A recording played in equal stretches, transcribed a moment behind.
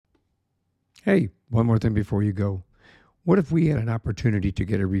Hey, one more thing before you go. What if we had an opportunity to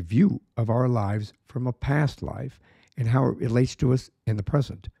get a review of our lives from a past life and how it relates to us in the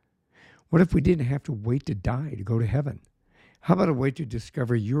present? What if we didn't have to wait to die to go to heaven? How about a way to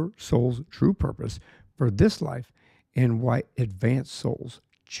discover your soul's true purpose for this life and why advanced souls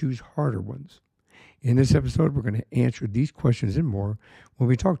choose harder ones? In this episode, we're going to answer these questions and more when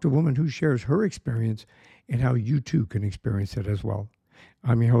we talk to a woman who shares her experience and how you too can experience it as well.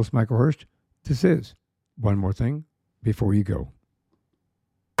 I'm your host, Michael Hurst. This is One More Thing Before You Go.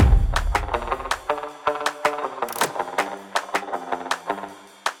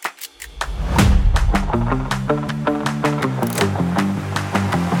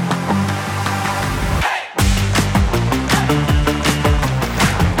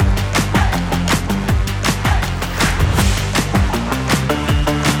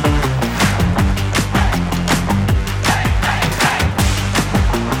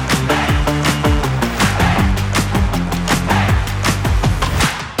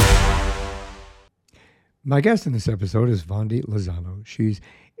 My guest in this episode is Vondi Lozano. She's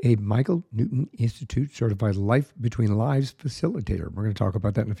a Michael Newton Institute certified Life Between Lives facilitator. We're going to talk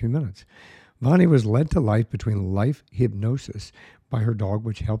about that in a few minutes. Vondi was led to life between life hypnosis by her dog,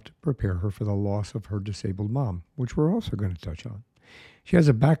 which helped prepare her for the loss of her disabled mom, which we're also going to touch on. She has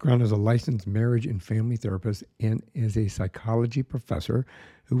a background as a licensed marriage and family therapist and is a psychology professor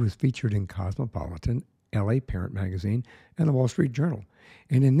who was featured in Cosmopolitan, LA Parent Magazine, and the Wall Street Journal.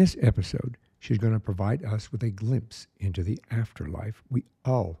 And in this episode, she's going to provide us with a glimpse into the afterlife. We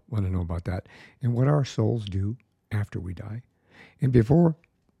all want to know about that and what our souls do after we die and before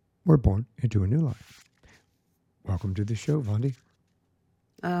we're born into a new life. Welcome to the show, Vondi.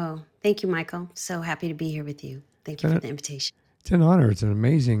 Oh, thank you, Michael. So happy to be here with you. Thank you for the invitation. It's an honor. It's an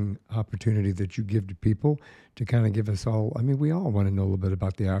amazing opportunity that you give to people to kind of give us all. I mean, we all want to know a little bit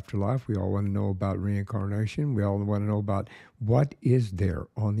about the afterlife. We all want to know about reincarnation. We all want to know about what is there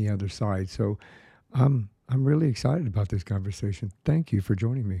on the other side. So I'm really excited about this conversation. Thank you for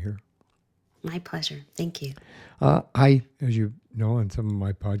joining me here. My pleasure. Thank you. I, as you know, on some of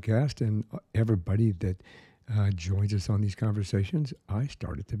my podcasts and everybody that joins us on these conversations, I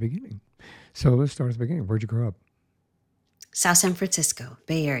start at the beginning. So let's start at the beginning. Where'd you grow up? South San Francisco,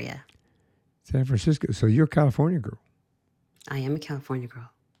 Bay Area. San Francisco. So you're a California girl. I am a California girl.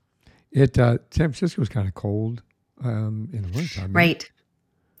 San Francisco is kind of cold in the wintertime. Right.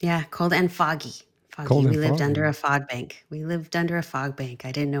 Yeah, cold and foggy. We lived under a fog bank.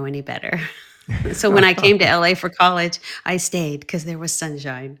 I didn't know any better. So when I came to LA for college, I stayed because there was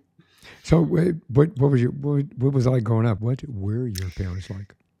sunshine. So what was I growing up? What were your parents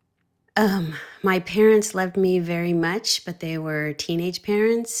like? My parents loved me very much, but they were teenage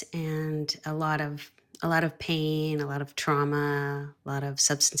parents and a lot of pain, a lot of trauma, a lot of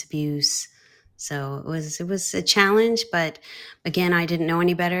substance abuse. So it was a challenge, but again, I didn't know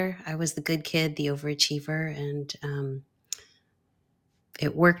any better. I was the good kid, the overachiever, and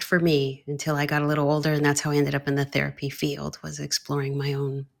it worked for me until I got a little older, and that's how I ended up in the therapy field, was exploring my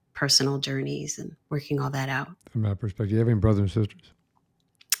own personal journeys and working all that out. From that perspective, do you have any brothers and sisters?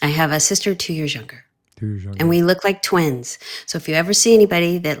 I have a sister 2 years younger. And we look like twins. So if you ever see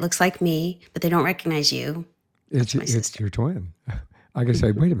anybody that looks like me, but they don't recognize you, it's your twin. I can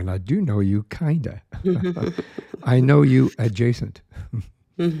say, wait a minute, I do know you, kind of. I know you adjacent.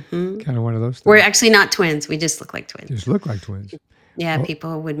 Kind of one of those things. We're actually not twins. We just look like twins. Just look like twins. Yeah, well,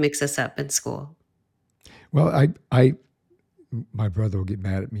 people would mix us up in school. Well, my brother will get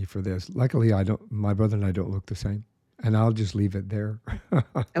mad at me for this. Luckily, my brother and I don't look the same. And I'll just leave it there.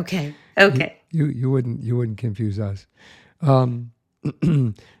 Okay. You wouldn't confuse us. So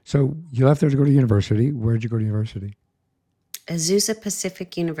you left there to go to university. Where did you go to university? Azusa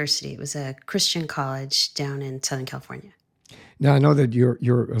Pacific University. It was a Christian college down in Southern California. Now I know that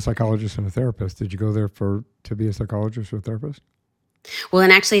you're a psychologist and a therapist. Did you go there to be a psychologist or a therapist? Well,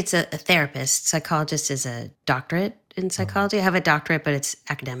 and actually, it's a therapist. Psychologist is a doctorate in psychology. I have a doctorate, but it's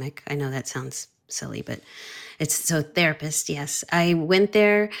academic. I know that sounds silly, but so therapist, yes. I went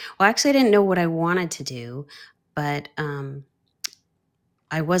there. Well, actually, I didn't know what I wanted to do, but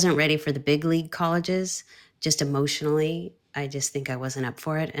I wasn't ready for the big league colleges, just emotionally. I just think I wasn't up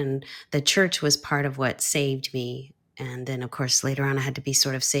for it. And the church was part of what saved me. And then, of course, later on, I had to be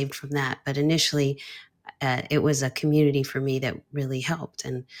sort of saved from that. But initially, it was a community for me that really helped.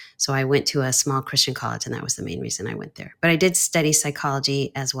 And so I went to a small Christian college, and that was the main reason I went there. But I did study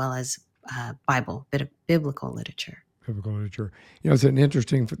psychology as well as Bible, bit of biblical literature. Biblical literature. It's an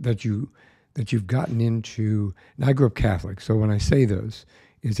interesting that you've gotten into. And I grew up Catholic, so when I say this,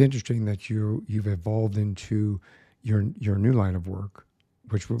 it's interesting that you've evolved into your new line of work,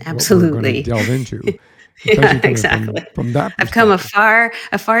 which what we're going to Absolutely. delve into, Yeah, especially coming exactly. from that I've come perspective.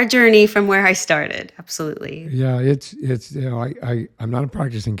 a far journey from where I started. Absolutely. Yeah, it's I'm not a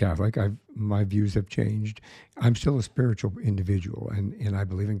practicing Catholic. My views have changed. I'm still a spiritual individual, and I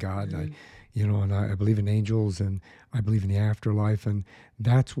believe in God, and Mhm. I believe in angels, and I believe in the afterlife, and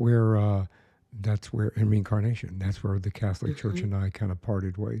that's where that's where in reincarnation. That's where the Catholic Church Mhm. and I kind of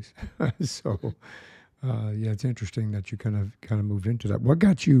parted ways. So yeah, it's interesting that you kind of moved into that. What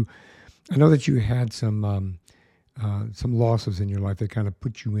got you? I know that you had some losses in your life that kind of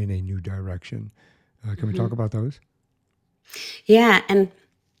put you in a new direction. Can we talk Mhm. about those? Yeah, and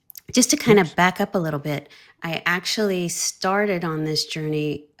just to kind of Oops. back up a little bit, I actually started on this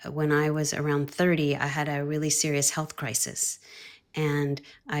journey when I was around 30. I had a really serious health crisis, and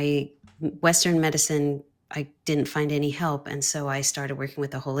I Western medicine, I didn't find any help, and so I started working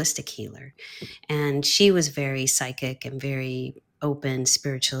with a holistic healer. And she was very psychic and very open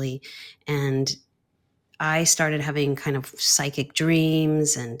spiritually, and I started having kind of psychic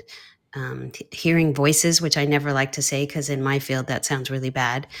dreams and hearing voices, which I never like to say because in my field that sounds really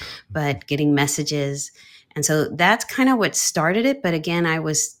bad, but getting messages. And so that's kind of what started it. But again, I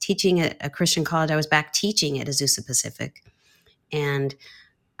was teaching at a Christian college. I was back teaching at Azusa Pacific. And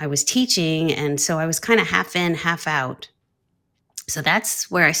I was teaching. And so I was kind of half in, half out. So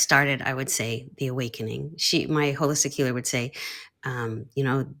that's where I started, I would say, the awakening. My holistic healer would say,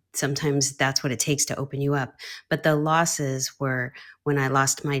 sometimes that's what it takes to open you up. But the losses were when I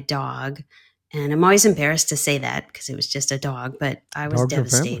lost my dog. And I'm always embarrassed to say that because it was just a dog, but I was Dogs are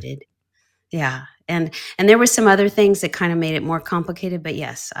family. devastated. Yeah. And there were some other things that kind of made it more complicated, but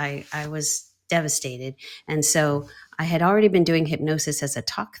yes, I was devastated. And so I had already been doing hypnosis as a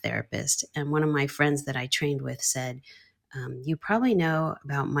talk therapist. And one of my friends that I trained with said, you probably know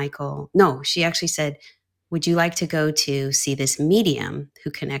about Michael. No, she actually said, would you like to go to see this medium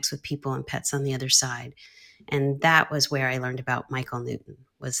who connects with people and pets on the other side? And that was where I learned about Michael Newton,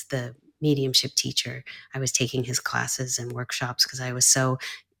 was the mediumship teacher. I was taking his classes and workshops because I was so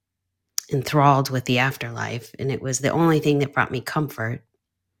enthralled with the afterlife, and it was the only thing that brought me comfort.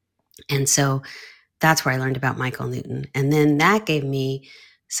 And so that's where I learned about Michael Newton. And then that gave me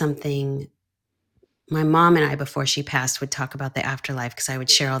something. My mom and I, before she passed, would talk about the afterlife because I would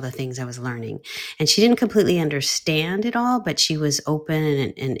share all the things I was learning. And she didn't completely understand it all, but she was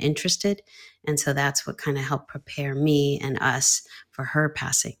open and interested. And so that's what kind of helped prepare me and us for her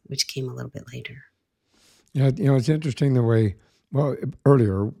passing, which came a little bit later. Yeah, it's interesting the way. Well,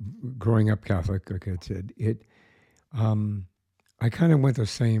 earlier, growing up Catholic, like I said, um, I kind of went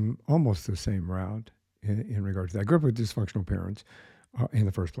almost the same route in regard to that. I grew up with dysfunctional parents in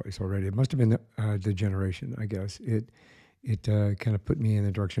the first place already. It must have been the generation, I guess. It kind of put me in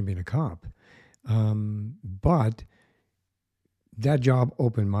the direction of being a cop. But that job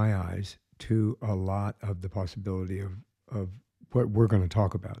opened my eyes to a lot of the possibility of what we're going to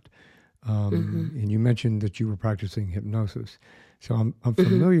talk about. Hmm. And you mentioned that you were practicing hypnosis. So I'm Hmm.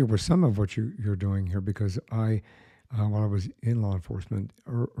 familiar with some of what you're doing here because while I was in law enforcement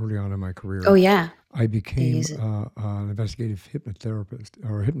early on in my Oh, career, yeah. I They became use it. an investigative hypnotherapist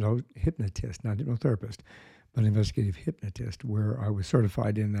or hypnotist, not hypnotherapist, but investigative hypnotist, where I was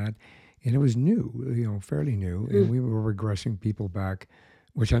certified in that. And it was new, fairly new. And we were regressing people back,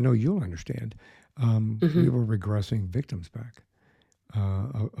 which I know you'll understand. We Mm-hmm. were regressing victims back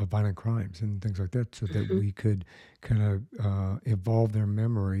of violent crimes and things like that so that Hmm. we could kind of evolve their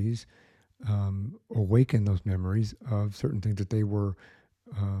memories, awaken those memories of certain things that they were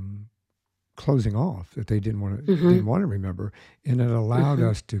um, closing off that they didn't Hmm. want to remember, and it allowed Hmm.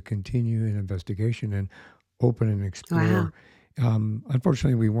 us to continue an investigation and open and explore. Wow.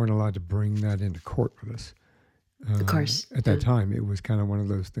 Unfortunately, we weren't allowed to bring that into court with us Of course. at that Yeah. time. It was kind of one of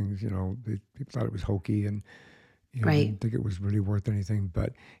those things, people thought it was hokey and Right. didn't think it was really worth anything.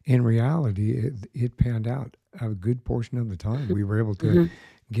 But in reality, it panned out a good portion of the time. We were able to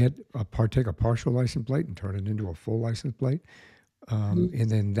Hmm. take a partial license plate and turn it into a full license plate. Hmm. And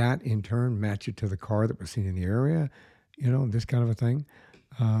then that in turn match it to the car that was seen in the area, this kind of a thing.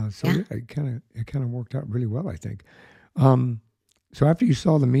 So Yeah. yeah, it kind of worked out really well, I think. Um, so after you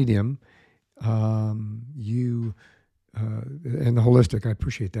saw the medium, you and the holistic, I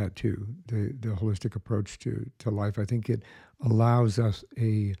appreciate that too. The holistic approach to life, I think it allows us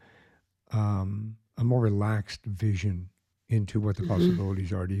a more relaxed vision into what the Hmm.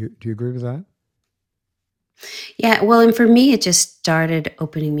 possibilities are. Do you agree with that? Yeah. Well, and for me, it just started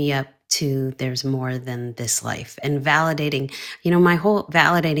opening me up to there's more than this life and validating,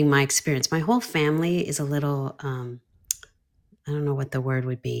 validating my experience. My whole family is a little I don't know what the word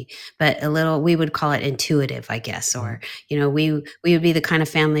would be, but a little, we would call it intuitive, I guess. Right. Or, we would be the kind of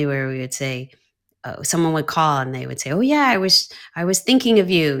family where we would say, someone would call and they would say, "Oh yeah, I was thinking of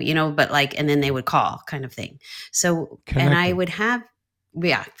you," but like, and then they would call, kind of thing. So, and I Connected. would have,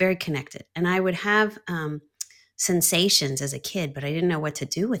 yeah, very connected, and I would have sensations as a kid, but I didn't know what to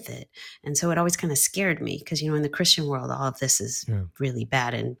do with it, and so it always kind of scared me because in the Christian world, all of this is Yeah. really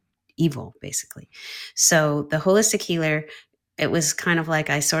bad and evil, basically. So the holistic healer, it was kind of like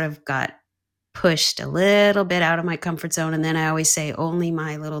I sort of got pushed a little bit out of my comfort zone. And then I always say only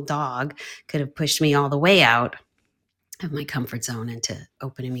my little dog could have pushed me all the way out of my comfort zone into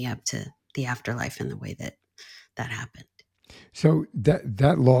opening me up to the afterlife in the way that happened. So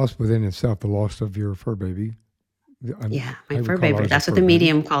that loss within itself, the loss of your fur baby, Yeah, my I would fur call baby. ours a That's what fur the baby.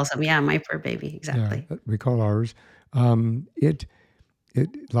 medium calls them. Yeah, my fur baby. Yeah, Exactly. we call ours. It a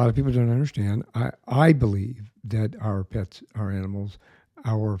lot of people don't understand. I believe that our pets, our animals,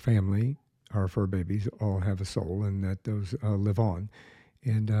 our family, our fur babies all have a soul, and that those live on,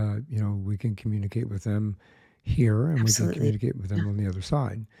 and we can communicate with them here, and we can Absolutely. communicate with Yeah. them on the other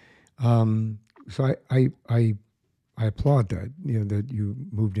side. So I applaud that, that you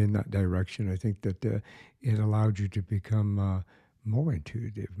moved in that direction. I think that it allowed you to become more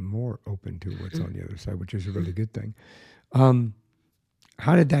intuitive, more open to what's on the other side, which is a really good thing. Um,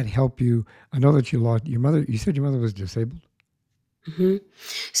 how did that help you? I know that you lost your mother. You said your mother was disabled. hmm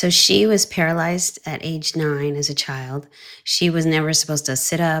So she was paralyzed at age 9 as a child. She was never supposed to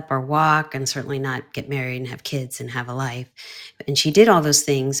sit up or walk, and certainly not get married and have kids and have a life. And she did all those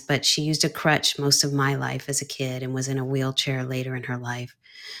things, but she used a crutch most of my life as a kid and was in a wheelchair later in her life.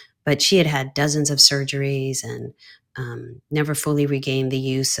 But she had had dozens of surgeries and never fully regained the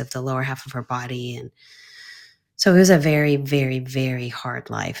use of the lower half of her body. And so it was a very, very, very hard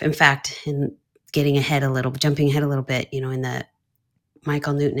life. In fact, in jumping ahead a little bit, in the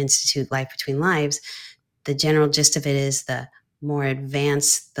Michael Newton Institute Life Between Lives, the general gist of it is the more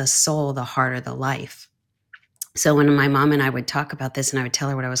advanced the soul, the harder the life. So when my mom and I would talk about this and I would tell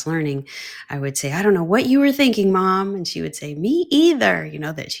her what I was learning, I would say, "I don't know what you were thinking, Mom." And she would say, "Me either,"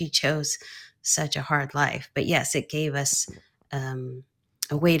 that she chose such a hard life. But yes, it gave us um,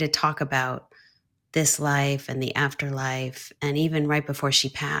 a way to talk about this life and the afterlife. And even right before she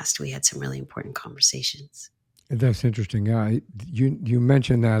passed, we had some really important conversations. That's interesting. Yeah, you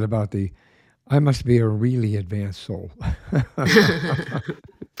mentioned that about the. I must be a really advanced soul.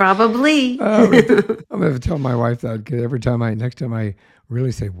 Probably. I'm gonna tell my wife that, because next time I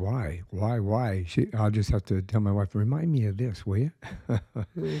really say why, I'll just have to tell my wife, remind me of this, will you?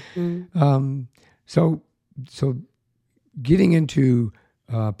 Mhm. um, so so getting into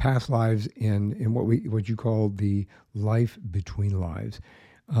past lives and what you call the life between lives.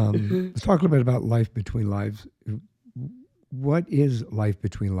 Mhm. Let's talk a little bit about life between lives. What is life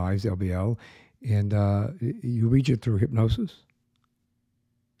between lives, LBL? And you reach it through hypnosis,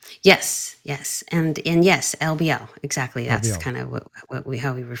 Yes, yes, and yes, LBL, exactly. That's LBL. kind of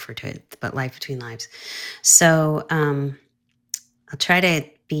how we refer to it, but life between lives. So I'll try to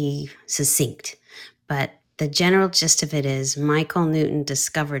be succinct, but the general gist of it is Michael Newton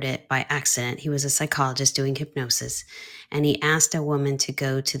discovered it by accident. He was a psychologist doing hypnosis, and he asked a woman to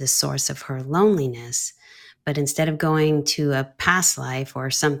go to the source of her loneliness. But instead of going to a past life or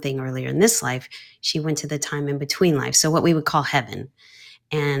something earlier in this life, she went to the time in between life. So, what we would call heaven.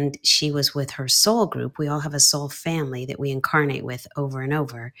 And she was with her soul group. We all have a soul family that we incarnate with over and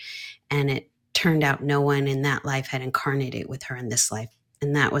over. And it turned out no one in that life had incarnated with her in this life.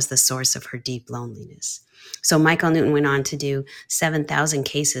 And that was the source of her deep loneliness. So Michael Newton went on to do 7,000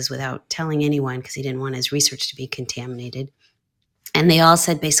 cases without telling anyone because he didn't want his research to be contaminated. And they all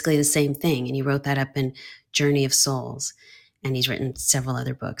said basically the same thing. And he wrote that up in Journey of Souls. And he's written several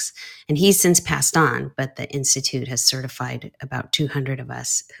other books. And he's since passed on, but the Institute has certified about 200 of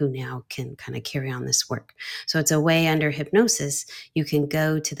us who now can kind of carry on this work. So it's a way under hypnosis, you can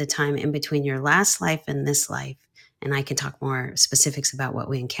go to the time in between your last life and this life. And I can talk more specifics about what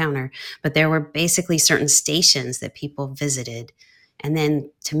we encounter. But there were basically certain stations that people visited. And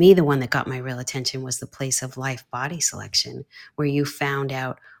then to me, the one that got my real attention was the place of life body selection, where you found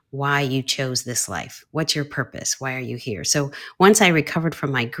out why you chose this life. What's your purpose? Why are you here? So once I recovered from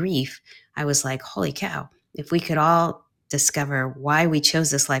my grief, I was like, holy cow, if we could all discover why we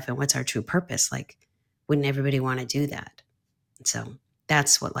chose this life and what's our true purpose, like, wouldn't everybody want to do that? So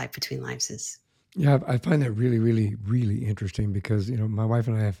that's what Life Between Lives is. Yeah, I find that really, really, really interesting because my wife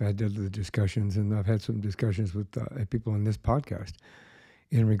and I have had other discussions, and I've had some discussions with people on this podcast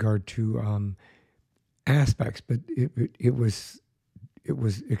in regard to aspects, but it was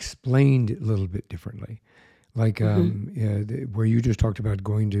explained a little bit differently. like Hmm. where you just talked about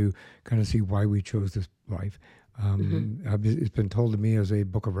going to kind of see why we chose this life. Hmm. It's been told to me as a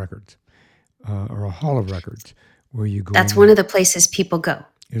book of records or a hall of records where you go That's in one and of the places people go.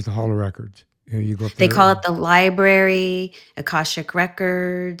 there's the hall of records. You go up They there call it and the library, Akashic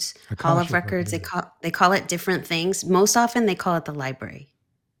Records, Hall of Akashic Records. record, They call it different things. Most often they call it the library,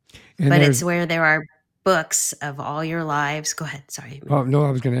 and but it's there's where there are books of all your lives. Go ahead. Sorry. oh no,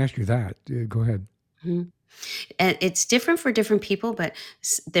 I was going to ask you that. Go ahead. Mhm. And it's different for different people, but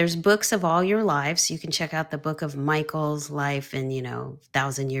there's books of all your lives. You can check out the book of Michael's life and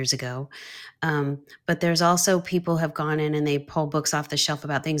 1,000 years ago. But there's also people have gone in and they pull books off the shelf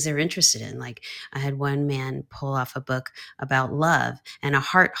about things they're interested in. Like I had one man pull off a book about love, and a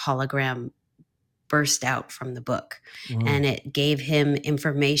heart hologram burst out from the book, Wow. and it gave him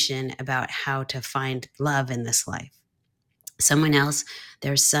information about how to find love in this life. Someone else,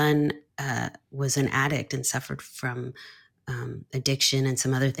 their son was an addict and suffered from addiction and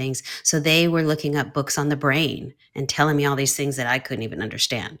some other things. So they were looking up books on the brain and telling me all these things that I couldn't even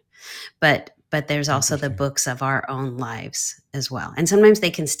understand. But there's also the Interesting. books of our own lives as well. And sometimes they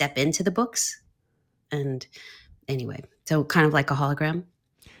can step into the books. And anyway, so kind of like a hologram.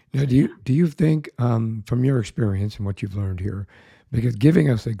 Now, So yeah. do you think, from your experience and what you've learned here, because giving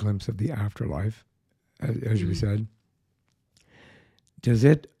us a glimpse of the afterlife, as we Mhm. said, does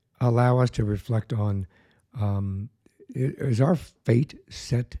it allow us to reflect on, um, is our fate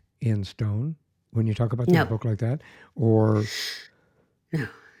set in stone when you talk about that No, book like that? Or, no.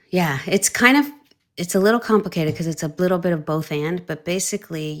 Yeah, it's a little complicated because it's a little bit of both and, but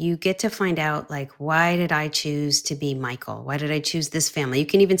basically you get to find out like why did I choose to be Michael? Why did I choose this family? You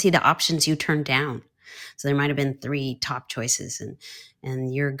can even see the options you turned down. So there might have been three top choices,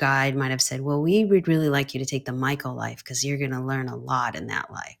 and your guide might have said, "Well, we would really like you to take the Michael life because you're going to learn a lot in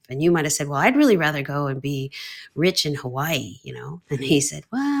that life." And you might have said, "Well, I'd really rather go and be rich in Hawaii." And he said,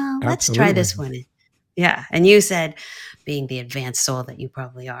 "Well, let's try absolutely. this one." Yeah, and you said, being the advanced soul that you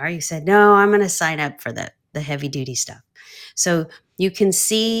probably are, you said, "No, I'm going to sign up for the heavy duty stuff." So you can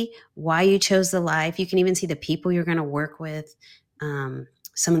see why you chose the life. You can even see the people you're going to work with,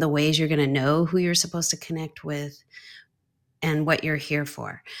 some of the ways you're going to know who you're supposed to connect with, and what you're here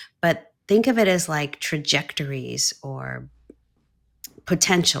for. But think of it as like trajectories or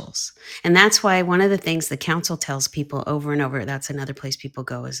potentials. And that's why one of the things the council tells people over and over, that's another place people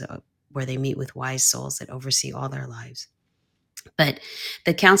go, is where they meet with wise souls that oversee all their lives. But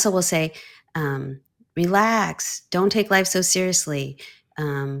the council will say, relax, don't take life so seriously.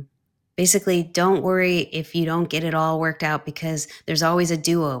 Um, Basically, don't worry if you don't get it all worked out, because there's always a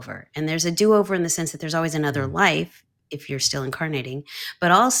do over. And there's a do over in the sense that there's always another Mm. life if you're still incarnating.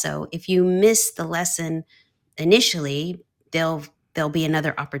 But also, if you miss the lesson initially, there'll be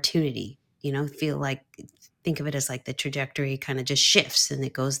another opportunity. Feel like, think of it as like the trajectory kind of just shifts and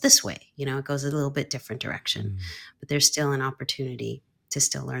it goes this way. It goes a little bit different direction, Mm. but there's still an opportunity to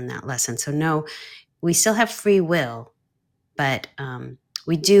still learn that lesson. So no, we still have free will, but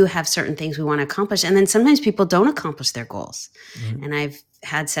we do have certain things we want to accomplish, and then sometimes people don't accomplish their goals. Right. And I've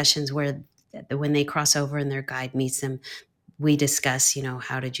had sessions where when they cross over and their guide meets them, we discuss,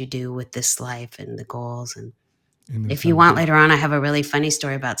 how did you do with this life and the goals. And And this if you want happened. later on, I have a really funny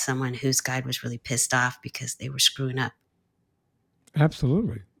story about someone whose guide was really pissed off because they were screwing up.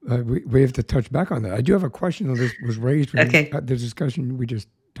 Absolutely. We have to touch back on that. I do have a question that this was raised when Okay. the discussion we just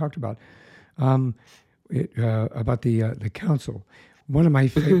talked about. About the council. One of my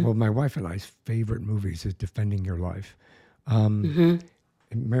Hmm. well, my wife and I's favorite movies is Defending Your Life. Um, Hmm.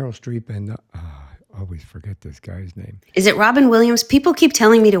 and Meryl Streep and I always forget this guy's name. Is it Robin Williams? People keep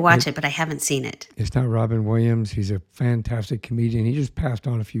telling me to It, watch it, but I haven't seen it. it's not Robin Williams. He's a fantastic comedian. He just passed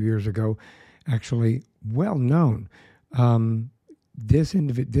on a few years ago. Actually, well known. Um, this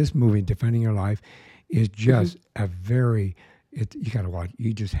movie, Defending Your Life, is Hmm. just a very. You got to watch.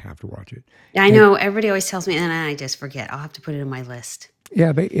 You just have to watch it. I And know everybody always tells me, and I just forget. I'll have to put it in my list.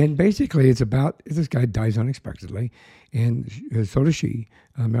 yeah, and basically it's about this guy dies unexpectedly, and so does she,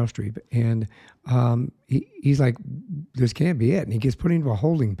 Meryl Streep, and he's like, this can't be it, and he gets put into a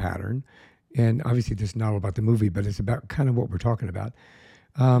holding pattern, and obviously this is not all about the movie, but it's about kind of what we're talking about.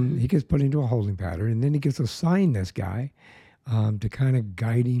 Hmm. He gets put into a holding pattern, and then he gets assigned this guy to kind of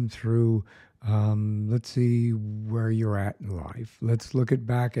guide him through. Let's see where you're at in life. Let's look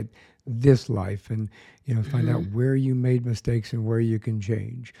back at this life, and find out Hmm. where you made mistakes and where you can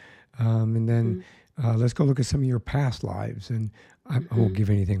change. And then Hmm. let's go look at some of your past lives. And I won't Hmm. give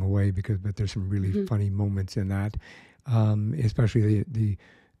anything away but there's some really Hmm. funny moments in that, especially the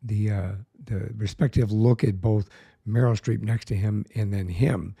respective look at both Meryl Streep next to him and then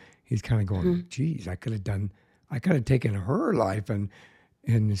him. he's kind of going, geez, I could have taken her life and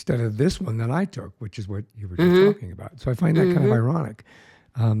instead of this one that I took, which is what you were just talking about. So I find that kind of ironic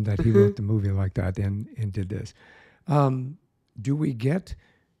that he wrote the movie like that and did this. Do we get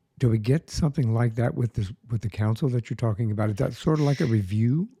something like that with the council that you're talking about? Is that sort of like a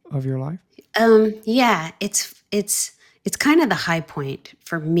review of your life? Yeah, it's kind of the high point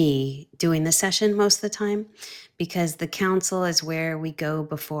for me doing the session most of the time, because the council is where we go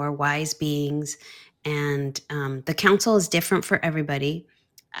before wise beings, and the council is different for everybody.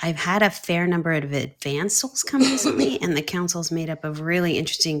 I've had a fair number of advanced souls come recently, and the council is made up of really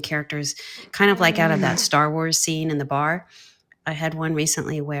interesting characters, kind of like out of that Star Wars scene in the bar. I had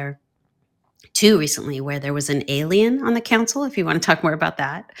two recently where there was an alien on the council, if you want to talk more about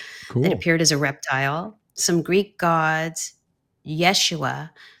that, that Cool. appeared as a reptile, some Greek gods,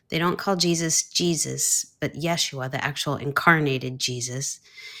 Yeshua. They don't call Jesus Jesus, but Yeshua, the actual incarnated Jesus.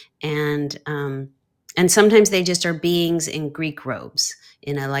 And sometimes they just are beings in Greek robes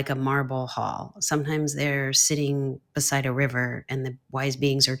in like a marble hall. Sometimes they're sitting beside a river and the wise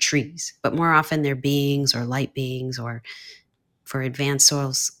beings are trees, but more often they're beings or light beings, or for advanced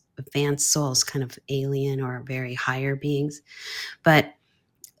souls, kind of alien or very higher beings. But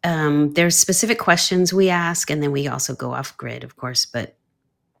there's specific questions we ask, and then we also go off grid, of course, but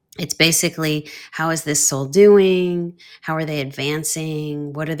it's basically, how is this soul doing? How are they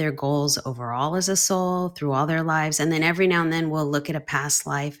advancing? What are their goals overall as a soul through all their lives? And then every now and then we'll look at a past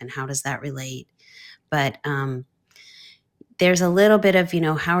life and how does that relate? But there's a little bit of,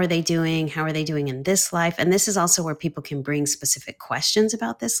 how are they doing? How are they doing in this life? And this is also where people can bring specific questions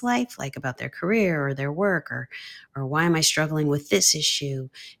about this life, like about their career or their work, or why am I struggling with this issue?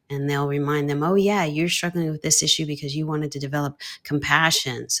 And they'll remind them, oh yeah, you're struggling with this issue because you wanted to develop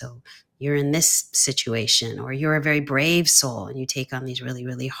compassion. So you're in this situation, or you're a very brave soul and you take on these really,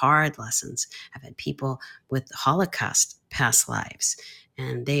 really hard lessons. I've had people with Holocaust past lives,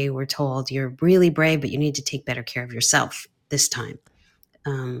 and they were told, you're really brave, but you need to take better care of yourself this time.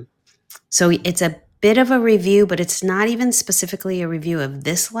 So it's a bit of a review, but it's not even specifically a review of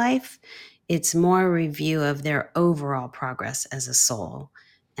this life. It's more a review of their overall progress as a soul.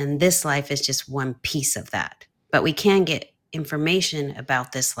 And this life is just one piece of that. But we can get information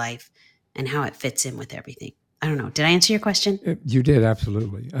about this life and how it fits in with everything. I don't know. Did I answer your question? You did,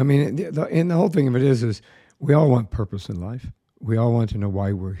 absolutely. I mean, and the whole thing of it is we all want purpose in life. We all want to know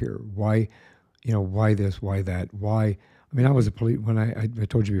why we're here. Why, why this, why that, why. I mean, I was a police, when I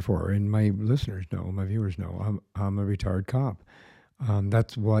told you before, and my listeners know, my viewers know, I'm a retired cop.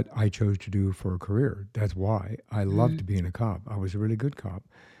 That's what I chose to do for a career. That's why I loved being a cop. I was a really good cop.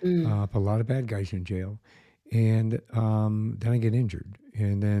 Put a lot of bad guys in jail. And then I get injured.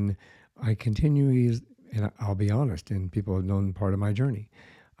 And then I continue, and I'll be honest, and people have known part of my journey.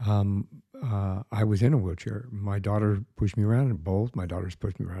 I was in a wheelchair. My daughter pushed me around, both my daughters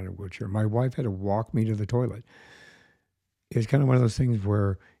pushed me around in a wheelchair. My wife had to walk me to the toilet. It's kind of one of those things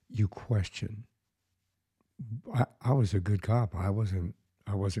where you question. I was a good cop. I wasn't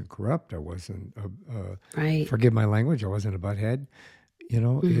corrupt. I wasn't, Right. forgive my language, I wasn't a butthead.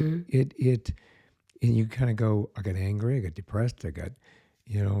 And you kind of go, I got angry, I got depressed, I got,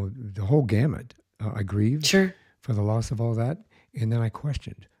 the whole gamut. I grieved Sure. for the loss of all that. And then I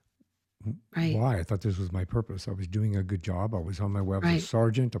questioned Right. why. I thought this was my purpose. I was doing a good job. I was on my way up as a Right.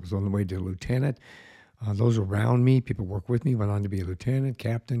 sergeant. I was on the way to lieutenant. Those around me, people work with me, went on to be a lieutenant,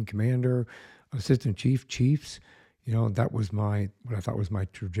 captain, commander, assistant chief, chiefs. That was what I thought was my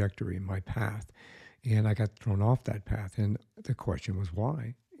trajectory, my path. And I got thrown off that path. And the question was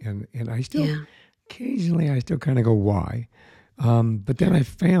why. And I still, Yeah. occasionally, I still kind of go, why? But then I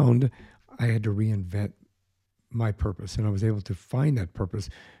found I had to reinvent my purpose. And I was able to find that purpose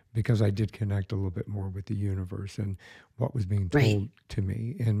because I did connect a little bit more with the universe and what was being told Right. to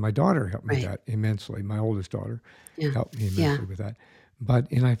me. And my daughter helped me Right. that immensely. My oldest daughter Yeah. helped me Yeah. immensely with that.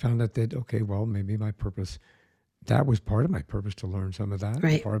 And I found out that, okay, well, maybe my purpose, that was part of my purpose, to learn some of that.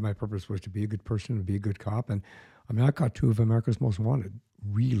 Right. Part of my purpose was to be a good person and be a good cop. And I mean, I caught two of America's Most Wanted,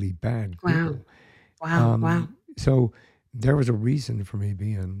 really bad Wow. people. Wow. Wow. So there was a reason for me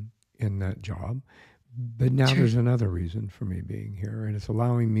being in that job. But now Sure. there's another reason for me being here, and it's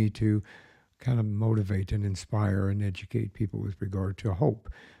allowing me to kind of motivate and inspire and educate people with regard to hope.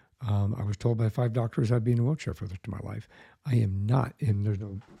 I was told by 5 doctors I'd be in a wheelchair for the rest of my life. I am not,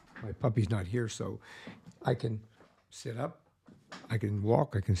 and my puppy's not here, so I can sit up, I can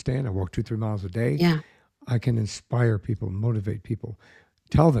walk, I can stand, I walk 2-3 miles a day. Yeah. I can inspire people, motivate people,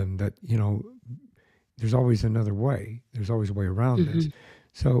 tell them that, there's always another way. There's always a way around this.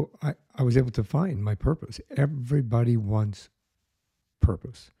 So I was able to find my purpose. Everybody wants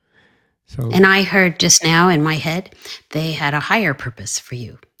purpose. So, And I heard just now in my head, they had a higher purpose for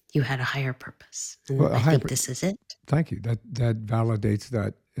you. You had a higher purpose. And well, a I think hybrid. this is it. Thank you. That validates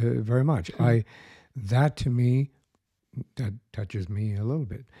that very much. Mhm. That to me, that touches me a little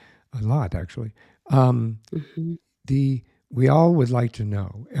bit, a lot actually. Um, Mhm. the we all would like to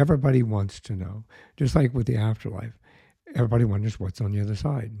know. Everybody wants to know, just like with the afterlife. Everybody wonders what's on the other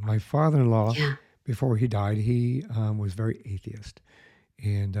side. My father-in-law, Yeah. before he died, he was very atheist,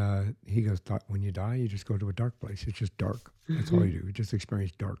 and he goes, "Thought when you die, you just go to a dark place. It's just dark. That's all Mhm. you do. You just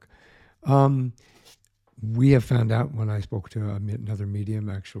experience dark." Um, we have found out when I spoke to another medium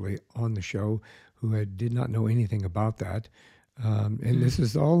actually on the show who did not know anything about that. And Mhm. this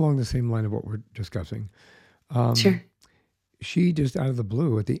is all along the same line of what we're discussing. Um, Sure. she just out of the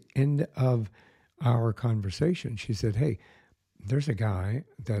blue at the end of our conversation, she said, "Hey, there's a guy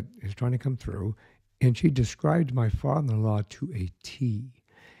that is trying to come through." And she described my father in law to a T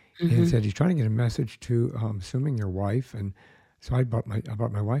and Mhm. said, "He's trying to get a message to, assuming your wife." And so I brought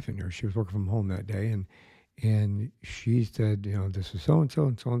my wife in here. She was working from home that day. And she said, "This is so and so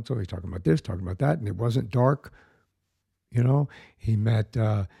and so and so. He's talking about this, talking about that." And it wasn't dark. He met,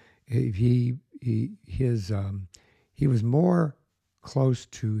 his, he was more close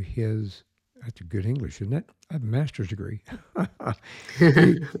to his, that's a good English, isn't it? I have a master's degree.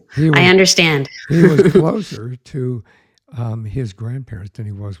 he, he I was, understand. he was closer to his grandparents than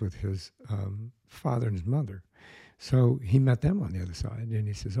he was with his father and his mother. So he met them on the other side, and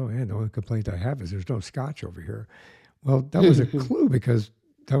he says, "Oh, yeah, the only complaint I have is there's no scotch over here." Well, that was a clue because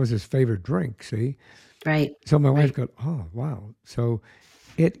that was his favorite drink, see? Right. So my wife Right. goes, "Oh, wow." So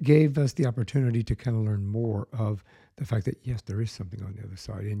it gave us the opportunity to kind of learn more of the fact that, yes, there is something on the other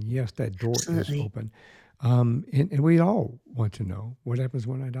side. And yes, that door is Absolutely. open. And we all want to know what happens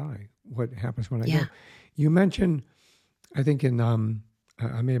when I die, what happens when I Yeah. go. You mentioned, I think I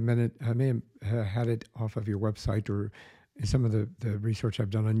may have meant it, I may have had it off of your website or in some of the research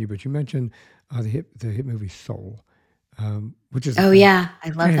I've done on you, but you mentioned the hit movie Soul, which is a Oh, yeah. I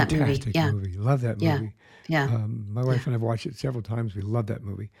love that movie. fantastic Yeah. movie. Love that Yeah. movie. Yeah. My Yeah. wife and I've watched it several times. We love that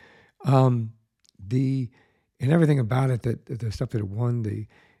movie. Um, the and everything about it, that the stuff that it won,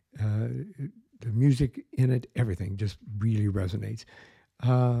 uh, the music in it, everything just really resonates.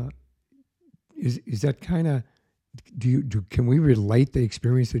 Uh, is that kind of can we relate the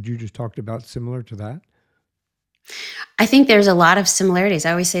experience that you just talked about similar to that? I think there's a lot of similarities.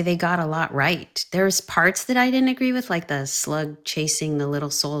 I always say they got a lot right. There's parts that I didn't agree with, like the slug chasing the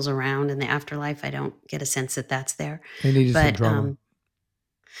little souls around in the afterlife. I don't get a sense that that's there. They needed some But drama.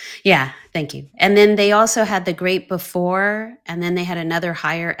 yeah, thank you. And then they also had the great before, and then they had another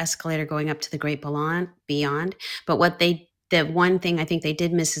higher escalator going up to the great beyond. But the one thing I think they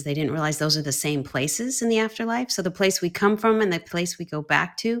did miss is they didn't realize those are the same places in the afterlife. So the place we come from and the place we go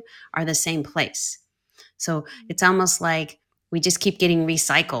back to are the same place. So it's almost like we just keep getting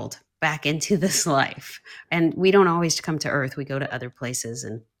recycled back into this life. And we don't always come to Earth. We go to other places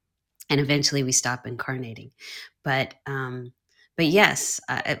and eventually we stop incarnating. But but yes,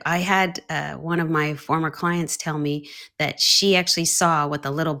 I had one of my former clients tell me that she actually saw what the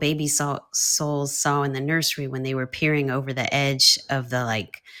little baby souls saw in the nursery when they were peering over the edge of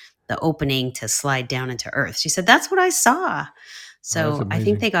the opening to slide down into Earth. She said, "That's what I saw." Oh, that's So I think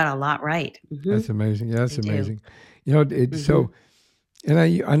amazing. they got a lot right. That's amazing. Yeah, that's They do. amazing. It Hmm. so. And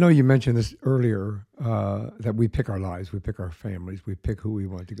I know you mentioned this earlier that we pick our lives, we pick our families, we pick who we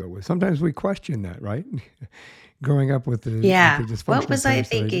want to go with. Sometimes we question that, right? Growing up with the Yeah. What dysfunctional was I parents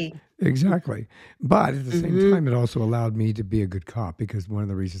that I did, thinking? exactly. But at the same Hmm. time, it also allowed me to be a good cop because one of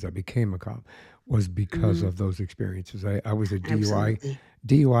the reasons I became a cop was because Hmm. of those experiences. I was a Absolutely.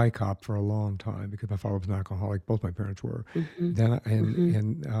 DUI cop for a long time because my father was an alcoholic. Both my parents were. Hmm. Then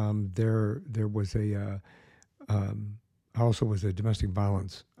Hmm. there was um, I also was a domestic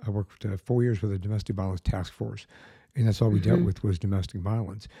violence. I worked 4 years with a domestic violence task force, and that's all we dealt Hmm. with was domestic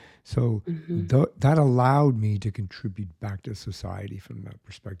violence. So Hmm. that allowed me to contribute back to society from that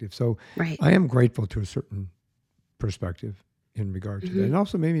perspective. So Right. I am grateful to a certain perspective in regard to that, Hmm. and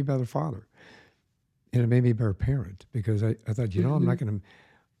also made me a better father, and it made me a better parent because I thought, I'm Hmm. not going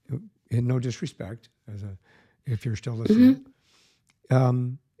to, in no disrespect, if you're still listening,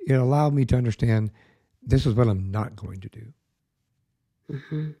 Hmm. it allowed me to understand this is what I'm not going to do.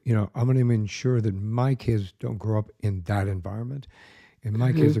 Hmm. I'm going to ensure that my kids don't grow up in that environment, and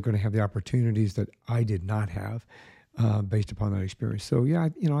my Hmm. kids are going to have the opportunities that I did not have based upon that experience. So yeah,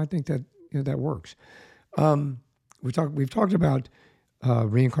 I think that that works. Um, we've talked about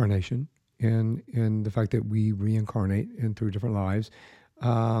reincarnation and the fact that we reincarnate in through different lives,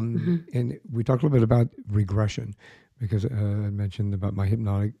 Hmm. and we talked a little bit about regression because I mentioned about my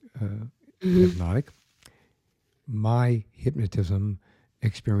hypnotic Hmm. hypnotic, my hypnotism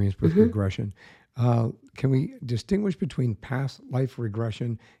experience with Hmm. regression. Can we distinguish between past life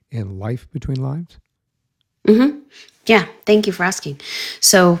regression and life between lives? Hmm. Yeah, thank you for asking.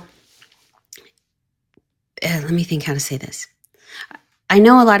 So let me think how to say this. I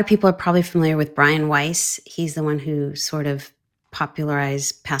know a lot of people are probably familiar with Brian Weiss. He's the one who sort of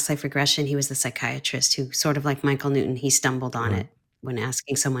popularized past life regression. He was the psychiatrist who, sort of like Michael Newton, he stumbled on Right. it when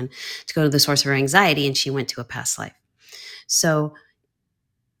asking someone to go to the source of her anxiety, and she went to a past life. So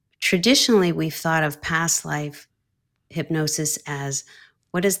traditionally, we've thought of past life hypnosis as,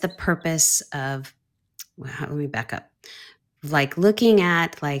 what is the purpose of, well, let me back up, like looking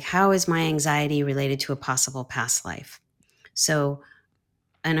at, like, how is my anxiety related to a possible past life? So,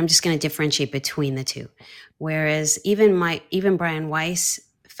 and I'm just going to differentiate between the two. Whereas even Brian Weiss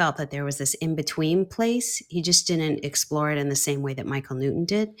felt that there was this in between place. He just didn't explore it in the same way that Michael Newton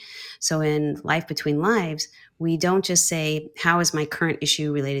did. So in Life Between Lives, we don't just say, how is my current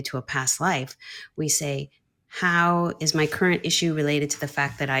issue related to a past life? We say, how is my current issue related to the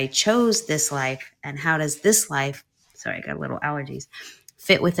fact that I chose this life, and how does this life, sorry, I got little allergies,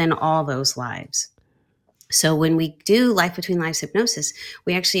 fit within all those lives? So when we do Life Between Lives hypnosis,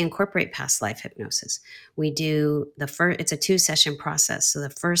 we actually incorporate past life hypnosis. We do the first, it's a 2-session process. So the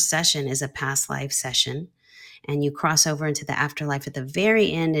first session is a past life session, and you cross over into the afterlife at the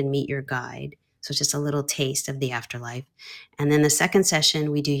very end and meet your guide. So it's just a little taste of the afterlife. And then the second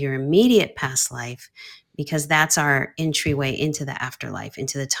session, we do your immediate past life, because that's our entryway into the afterlife,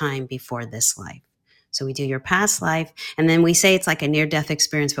 into the time before this life. So we do your past life, and then we say it's like a near death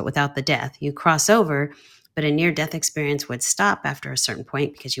experience, but without the death. You cross over, but a near death experience would stop after a certain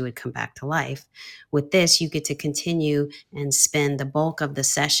point because you would come back to life. With this, you get to continue and spend the bulk of the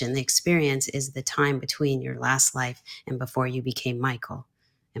session. The experience is the time between your last life and before you became Michael.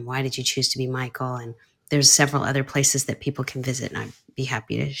 And why did you choose to be Michael? And there's several other places that people can visit, and I'd be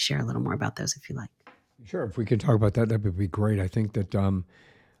happy to share a little more about those if you like. Sure. If we could talk about that, that would be great. I think that,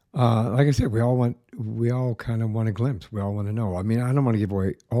 like I said, we all kind of want a glimpse. We all want to know. I mean, I don't want to give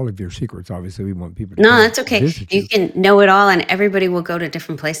away all of your secrets. Obviously, we want people to No, come that's okay. visit You you. can know it all, and everybody will go to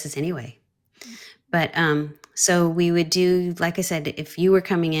different places anyway. But so we would do, like I said, if you were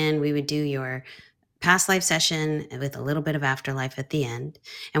coming in, we would do your past life session with a little bit of afterlife at the end.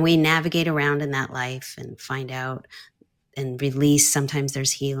 And we navigate around in that life and find out and release. Sometimes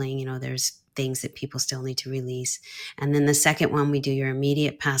there's healing, there's things that people still need to release. And then the second one, we do your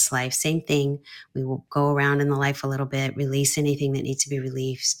immediate past life. Same thing. We will go around in the life a little bit, release anything that needs to be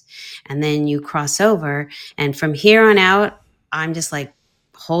released. And then you cross over. And from here on out, I'm just like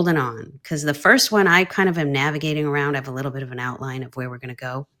holding on, because the first one, I kind of am navigating around. I have a little bit of an outline of where we're going to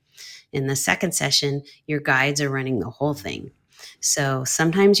go. In the second session, your guides are running the whole thing. So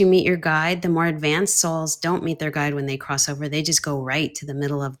sometimes you meet your guide. The more advanced souls don't meet their guide when they cross over. They just go right to the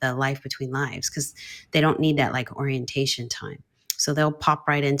middle of the Life Between Lives, because they don't need that like orientation time. So they'll pop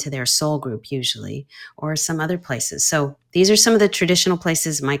right into their soul group usually, or some other places. So these are some of the traditional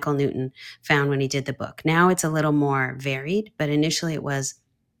places Michael Newton found when he did the book. Now it's a little more varied, but initially it was,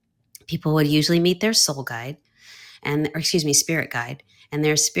 people would usually meet their soul guide, or excuse me, spirit guide. And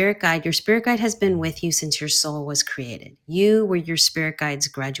their spirit guide, your spirit guide has been with you since your soul was created. You were your spirit guide's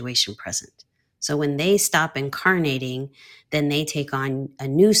graduation present. So when they stop incarnating, then they take on a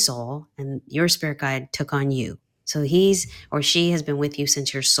new soul, and your spirit guide took on you. So he's or she has been with you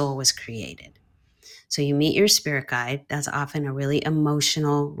since your soul was created. So you meet your spirit guide. That's often a really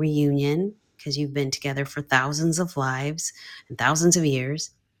emotional reunion, because you've been together for thousands of lives and thousands of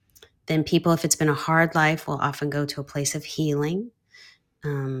years. Then people, if it's been a hard life, will often go to a place of healing,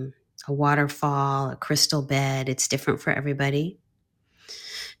 um, a waterfall, a crystal bed. It's different for everybody.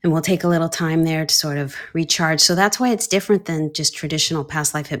 And we'll take a little time there to sort of recharge. So that's why it's different than just traditional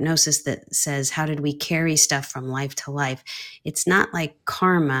past life hypnosis that says, how did we carry stuff from life to life? It's not like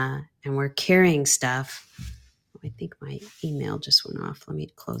karma and we're carrying stuff. I think my email just went off. Let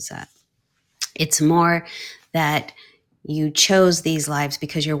me close that. It's more that you chose these lives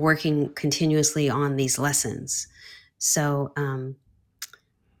because you're working continuously on these lessons. So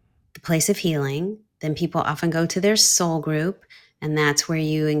the place of healing, then people often go to their soul group, and that's where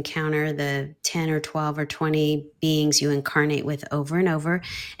you encounter the 10 or 12 or 20 beings you incarnate with over and over.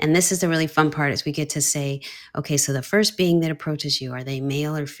 And this is the really fun part, is we get to say, okay, so the first being that approaches you, are they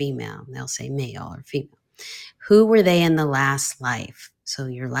male or female? And they'll say male or female. Who were they in the last life? So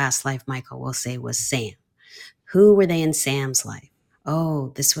your last life, Michael, will say, was Sam. Who were they in Sam's life?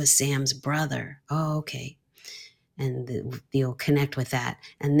 Oh, this was Sam's brother. Oh, okay. And you'll connect with that.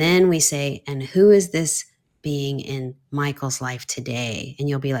 And then we say, and who is this being in Michael's life today. And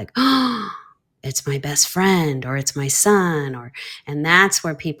you'll be like, oh, it's my best friend, or it's my son, and that's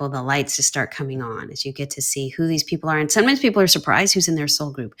where the lights just start coming on, as you get to see who these people are. And sometimes people are surprised who's in their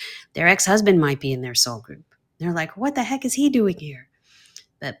soul group. Their ex-husband might be in their soul group. They're like, what the heck is he doing here?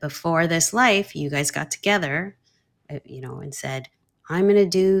 But before this life, you guys got together, and said, I'm going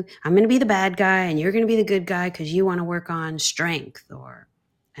to be the bad guy and you're going to be the good guy because you want to work on strength,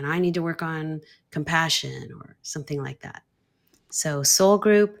 and I need to work on compassion or something like that. So soul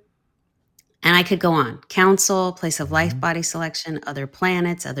group, and I could go on. Council, place of life, body selection, other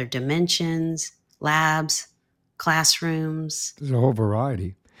planets, other dimensions, labs, classrooms. There's a whole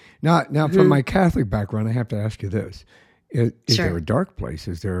variety. Now, from my Catholic background, I have to ask you this. Is Sure. there a dark place?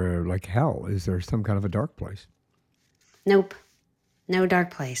 Is there like hell? Is there some kind of a dark place? Nope. No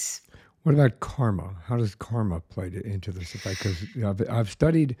dark place. What about karma? How does karma play into this effect? Because I've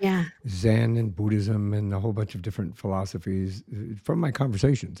studied Zen and Buddhism and a whole bunch of different philosophies from my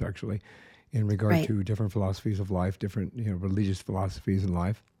conversations, actually, in regard to different philosophies of life, different religious philosophies in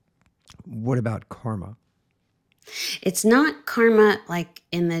life. What about karma? It's not karma like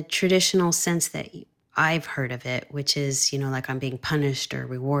in the traditional sense that I've heard of it, which is, like I'm being punished or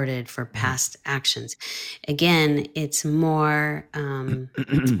rewarded for past actions. Again, it's more,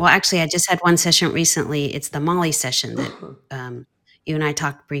 well, actually, I just had one session recently. It's the Molly session that you and I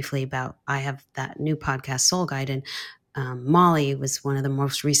talked briefly about. I have that new podcast, Soul Guide, and Molly was one of the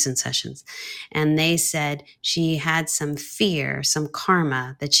most recent sessions. And they said she had some fear, some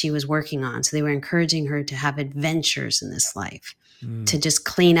karma that she was working on. So they were encouraging her to have adventures in this life, to just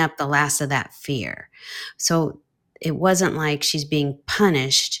clean up the last of that fear. So it wasn't like she's being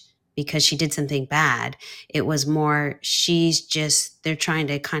punished because she did something bad. It was more, they're trying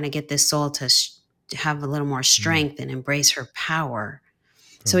to kind of get this soul to have a little more strength and embrace her power.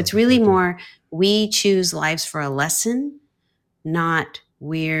 So it's really more, we choose lives for a lesson, not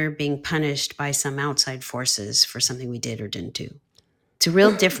we're being punished by some outside forces for something we did or didn't do. It's a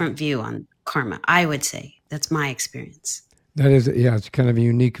real different view on karma, I would say. That's my experience. That is, it's kind of a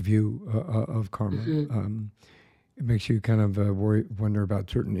unique view of karma. It makes you kind of wonder about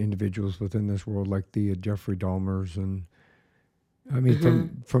certain individuals within this world, like the Jeffrey Dahmers. And I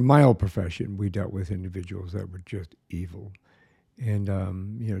mean, from my old profession, we dealt with individuals that were just evil and,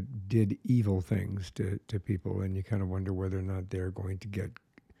 did evil things to people. And you kind of wonder whether or not they're going to get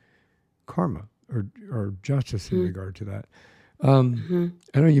karma or justice in regard to that. I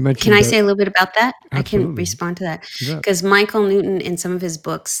know you mentioned. Can I say a little bit about that? Absolutely. I can respond to that. Because Michael Newton, in some of his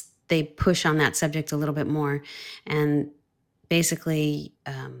books, they push on that subject a little bit more. And basically,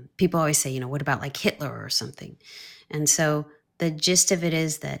 people always say, what about like Hitler or something? And so the gist of it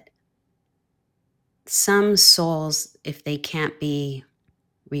is that some souls, if they can't be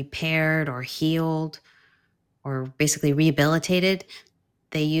repaired or healed or basically rehabilitated,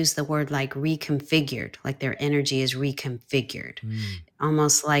 they use the word like reconfigured, like their energy is reconfigured.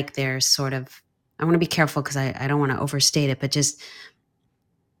 Almost like they're sort of, I want to be careful because I don't want to overstate it, but just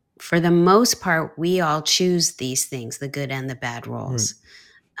for the most part, we all choose these things, the good and the bad roles,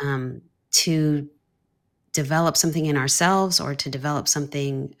 to develop something in ourselves or to develop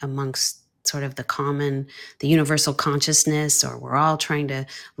something amongst sort of the universal consciousness, or we're all trying to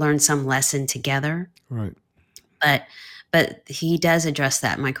learn some lesson together. Right. But he does address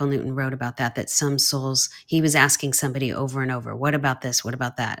that. Michael Newton wrote about that some souls, he was asking somebody over and over, what about this? What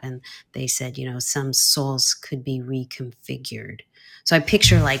about that? And they said, some souls could be reconfigured. So I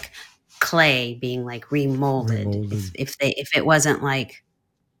picture like clay being like remolded. If it wasn't like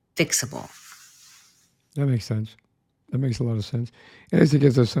fixable. That makes sense. That makes a lot of sense. And it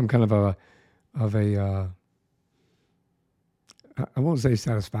gives us some kind of a I won't say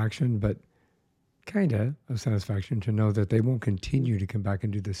satisfaction, but kind of satisfaction to know that they won't continue to come back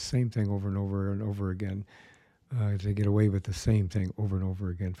and do the same thing over and over and over again. To get away with the same thing over and over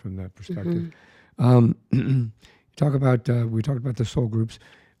again from that perspective. We talked about the soul groups.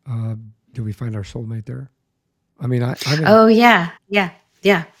 Do we find our soulmate there? I mean,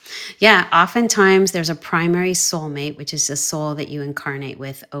 Yeah. Oftentimes there's a primary soulmate, which is a soul that you incarnate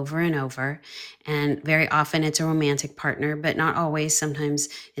with over and over. And very often it's a romantic partner, but not always. Sometimes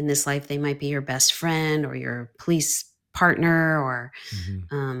in this life, they might be your best friend or your police partner, or,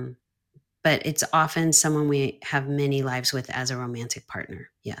 but it's often someone we have many lives with as a romantic partner.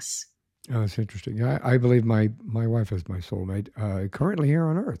 Yes. Oh, that's interesting. I believe my wife is my soulmate, currently here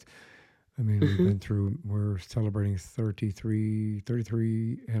on Earth. I mean, we're celebrating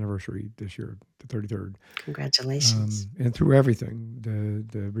 33 anniversary this year, the 33rd. Congratulations. And through everything,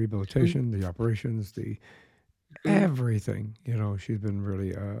 the rehabilitation, the operations, the Mhm. everything. She's been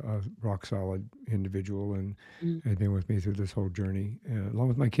really a rock solid individual and Mm. has been with me through this whole journey, along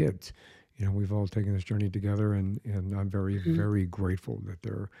with my kids. We've all taken this journey together, and I'm very, Mhm. very grateful that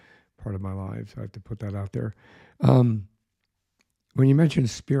they're part of my lives. I have to put that out there. Um, when you mentioned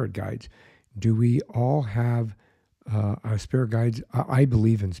spirit guides, do we all have our spirit guides? I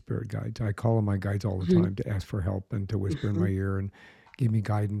believe in spirit guides. I call on my guides all the Mhm. time to ask for help and to whisper in my Mhm. ear and give me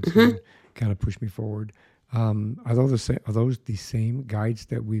guidance Mhm. and kind of push me forward. Are those the same guides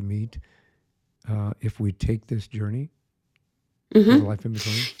that we meet if we take this journey of the Mhm. life in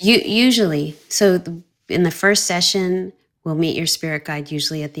between? Usually, in the first session, we'll meet your spirit guide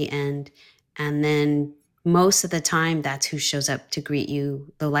usually at the end, and then most of the time, that's who shows up to greet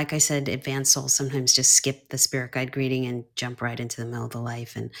you. Though, like I said, advanced souls sometimes just skip the spirit guide greeting and jump right into the middle of the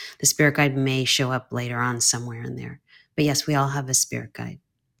life, and the spirit guide may show up later on somewhere in there. But yes, we all have a spirit guide.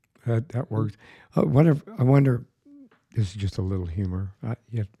 That Mm. works. I wonder. This is just a little humor.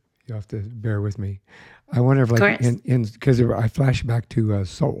 You have to bear with me. I wonder if, Of like, course. because I flash back to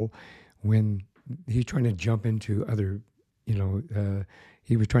Soul when he's trying to jump into other,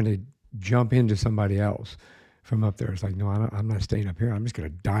 he was trying to jump into somebody else from up there. It's like, no, I'm not staying up here. I'm just going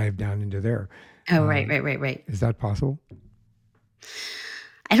to dive down into there. Oh, right, Um, right, right, right. is that possible?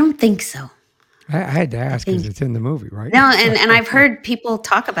 I don't think so. I had to I ask because think it's in the movie, right? no, and I've heard people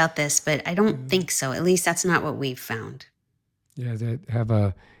talk about this, but I don't Yeah. think so. At least that's not what we've found. Yeah, that have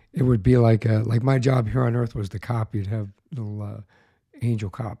a. It would be like my job here on Earth was the cop. You'd have little angel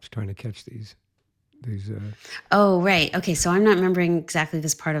cops trying to catch these. Oh, right. Okay, so I'm not remembering exactly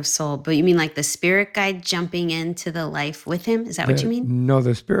this part of Soul, but you mean like the spirit guide jumping into the life with him? Is that what you The mean? no,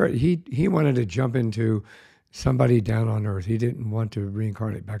 the spirit. He wanted to jump into somebody down on Earth. He didn't want to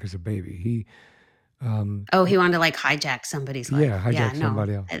reincarnate back as a baby. Um, Oh, he wanted to like hijack somebody's yeah, life. Yeah, hijack no.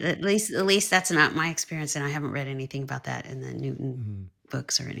 somebody else. At least that's not my experience, and I haven't read anything about that in the Newton Mhm.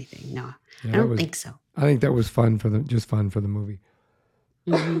 books or anything. No, Yeah, I that don't was. think so. I think that was fun for just fun for the movie.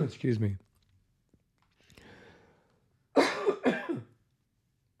 Hmm. Excuse me.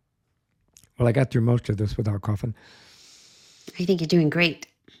 Well, I got through most of this without coughing. I think you're doing great.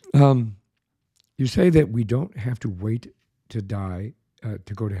 Um, You say that we don't have to wait to die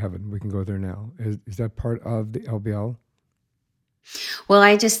to go to heaven. We can go there now. Is that part of the LBL?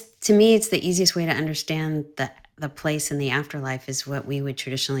 Well, to me, it's the easiest way to understand the place in the afterlife is what we would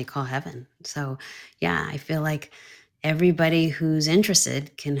traditionally call heaven. So, yeah, I feel like everybody who's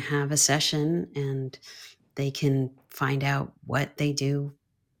interested can have a session and they can find out what they do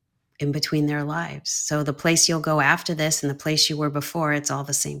in between their lives. So, the place you'll go after this and the place you were before, it's all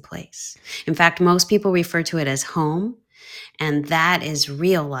the same place. In fact, most people refer to it as home, and that is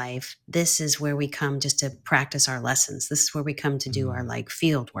real life. This is where we come just to practice our lessons. This is where we come to do our Mm. like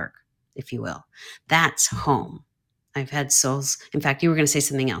field work, if you will. That's home. I've had souls. In fact, you were going to say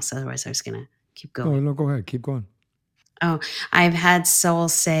something else. Otherwise, I was going to keep No, going. no, go ahead. Keep going. Oh, I've had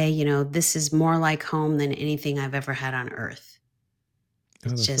souls say, this is more like home than anything I've ever had on earth.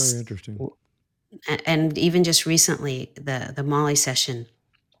 Oh, It's that's very just, interesting. and even just recently, the Molly session,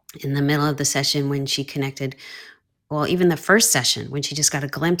 in the middle of the session when she connected, well, even the first session when she just got a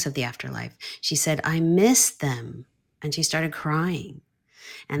glimpse of the afterlife, she said, I miss them. And she started crying.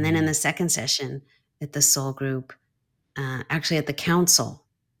 And then in Mm. the second session at the soul group, actually at the council,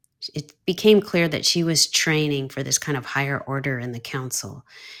 it became clear that she was training for this kind of higher order in the council.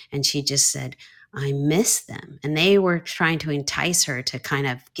 And she just said, I miss them. And they were trying to entice her to kind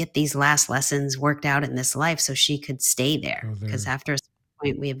of get these last lessons worked out in this life so she could stay there. Oh, Because there. after a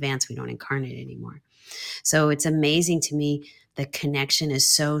point we advance, we don't incarnate anymore. So it's amazing to me. The connection is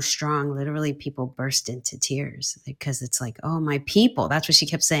so strong. Literally, people burst into tears because it's like, oh, my people. That's what she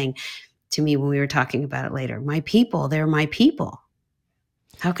kept saying to me when we were talking about it later. My people, they're my people.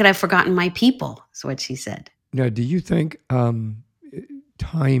 How could I have forgotten my people? Is what she said. Now, do you think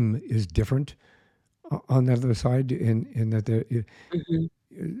time is different on the other side? In that Hmm.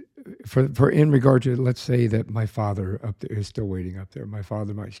 for in regard to, let's say that my father up there is still waiting up there. My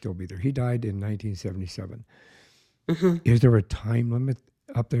father might still be there. He died in 1977. Hmm. Is there a time limit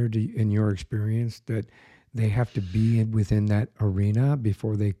up there in your experience that they have to be within that arena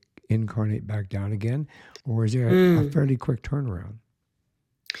before they incarnate back down again? Or is there a Mm. fairly quick turnaround?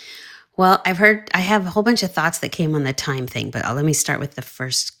 Well, I have a whole bunch of thoughts that came on the time thing, but let me start with the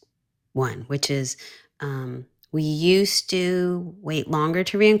first one, which is we used to wait longer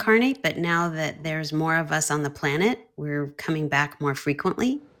to reincarnate, but now that there's more of us on the planet, we're coming back more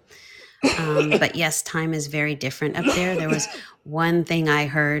frequently. But yes, time is very different up there. There was one thing I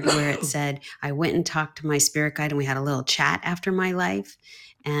heard where it said, I went and talked to my spirit guide and we had a little chat after my life.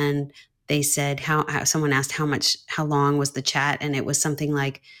 And they said how someone asked how long was the chat, and it was something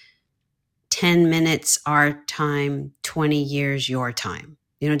like 10 minutes our time, 20 years your time.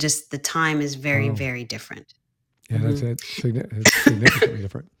 Just the time is very, Wow. very different. Yeah, that's it. It's significantly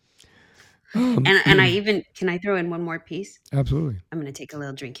different. And can I throw in one more piece? Absolutely. I'm going to take a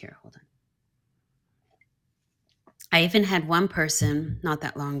little drink here. Hold on. I even had one person not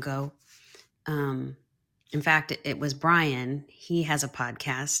that long ago. In fact, it was Brian. He has a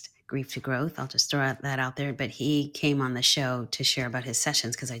podcast, Grief to Growth. I'll just throw that out there. But he came on the show to share about his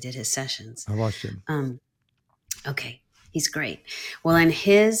sessions because I did his sessions. I watched him. Okay, he's great. Well, in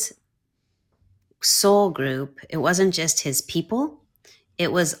his soul group, it wasn't just his people,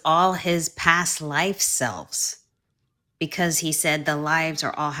 it was all his past life selves, because he said the lives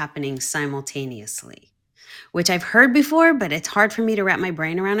are all happening simultaneously, which I've heard before, but it's hard for me to wrap my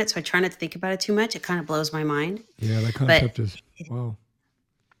brain around it. So I try not to think about it too much. It kind of blows my mind. Yeah, that concept is, wow.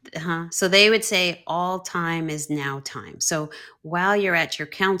 So they would say all time is now time. So while you're at your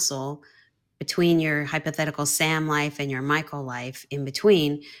council, between your hypothetical Sam life and your Michael life, in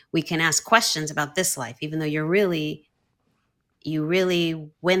between, we can ask questions about this life, even though you really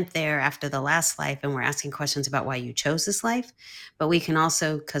went there after the last life, and we're asking questions about why you chose this life. But we can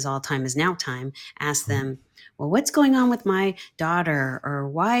also, because all time is now time, ask them, well, what's going on with my daughter? Or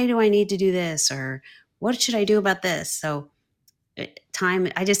why do I need to do this? Or what should I do about this? So time,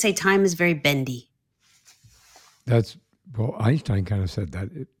 I just say time is very bendy. Well, Einstein kind of said that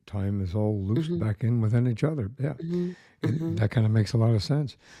time is all looped back in within each other. Yeah. That kind of makes a lot of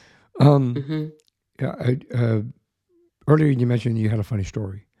sense. Yeah. Earlier you mentioned you had a funny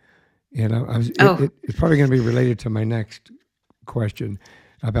story, and it's probably going to be related to my next question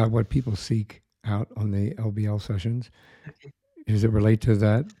about what people seek out on the LBL sessions. Okay. Does it relate to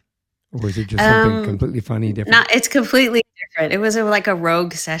that? Or is it just something completely funny, different? No, it's completely different. It was like a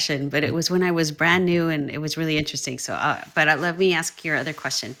rogue session, but it was when I was brand new, and it was really interesting. So, let me ask your other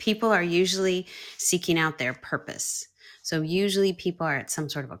question. People are usually seeking out their purpose. So usually people are at some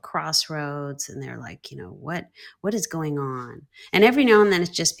sort of a crossroads, and they're like, what is going on? And every now and then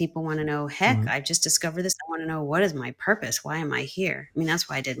it's just people want to know, heck, I just discovered this. I want to know, what is my purpose? Why am I here? I mean, that's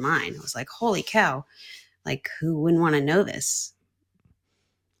why I did mine. I was like, holy cow, like who wouldn't want to know this?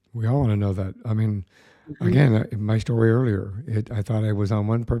 We all want to know that. I mean, again, my story earlier, I thought I was on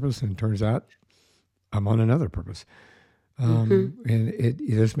one purpose, and it turns out I'm on another purpose. And it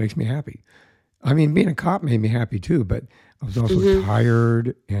just makes me happy. I mean, being a cop made me happy too, but I was also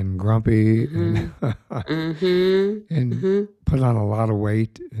tired and grumpy and put on a lot of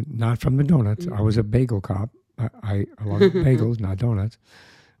weight, not from the donuts. I was a bagel cop. I love bagels, not donuts.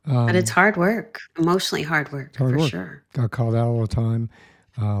 But it's hard work, emotionally hard work, for sure. Got called out all the time.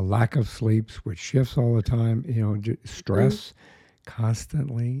 Lack of sleep, switch shifts all the time, stress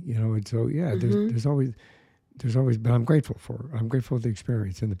constantly, and so, yeah, there's always, but I'm grateful for the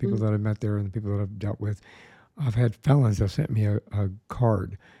experience and the people that I've met there and the people that I've dealt with. I've had felons that sent me a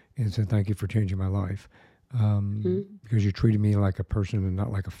card and said, thank you for changing my life, because you treated me like a person and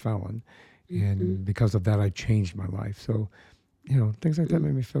not like a felon. And because of that, I changed my life. So, things like that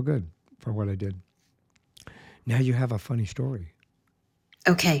made me feel good for what I did. Now you have a funny story.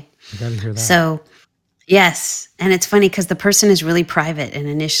 Okay. I got to hear that. So, yes. And it's funny because the person is really private. And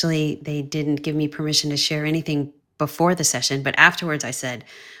initially, they didn't give me permission to share anything before the session. But afterwards, I said,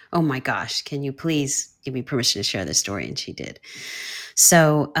 oh my gosh, can you please give me permission to share this story? And she did.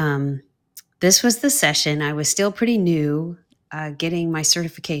 So, this was the session. I was still pretty new, getting my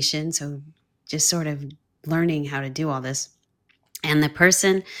certification. So, just sort of learning how to do all this. And the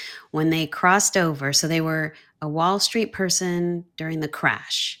person, when they crossed over, so they were a Wall Street person during the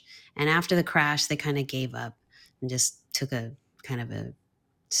crash. And after the crash, they kind of gave up and just took a kind of a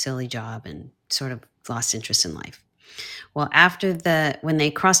silly job and sort of lost interest in life. Well, when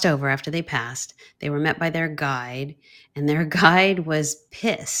they crossed over, after they passed, they were met by their guide, and their guide was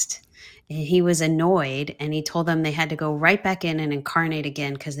pissed. He was annoyed, and he told them they had to go right back in and incarnate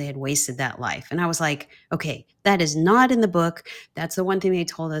again because they had wasted that life. And I was like, okay, that is not in the book. That's the one thing they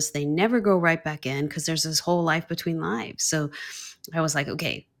told us. They never go right back in because there's this whole life between lives. So I was like,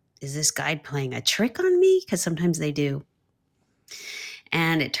 okay, is this guide playing a trick on me? Because sometimes they do.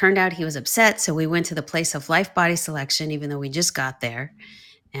 And it turned out he was upset. So we went to the place of life body selection, even though we just got there.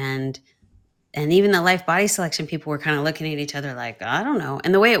 And even the life body selection people were kind of looking at each other like, I don't know.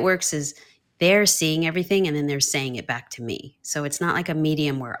 And the way it works is they're seeing everything and then they're saying it back to me. So it's not like a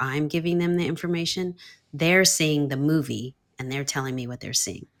medium where I'm giving them the information. They're seeing the movie and they're telling me what they're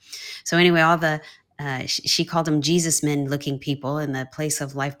seeing. So anyway, all the she called them Jesus men looking people in the place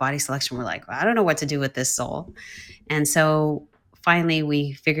of life body selection were like, well, I don't know what to do with this soul. And so finally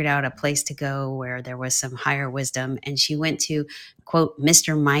we figured out a place to go where there was some higher wisdom. And she went to, quote,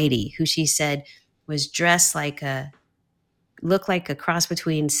 Mr. Mighty, who she said was dressed looked like a cross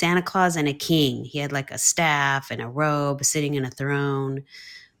between Santa Claus and a king. He had like a staff and a robe, sitting in a throne.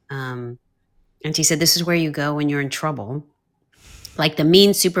 And she said, this is where you go when you're in trouble, like the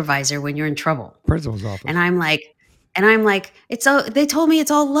mean supervisor when you're in trouble. Principal's office. And I'm like, they told me it's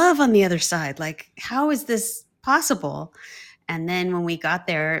all love on the other side. Like, how is this possible? And then when we got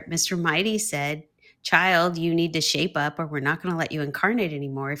there, Mr. Mighty said, child, you need to shape up or we're not going to let you incarnate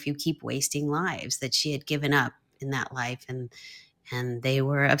anymore if you keep wasting lives. That she had given up in that life. And they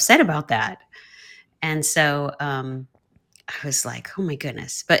were upset about that. And so I was like, oh my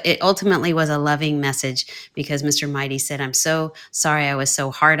goodness. But it ultimately was a loving message because Mr. Mighty said, I'm so sorry I was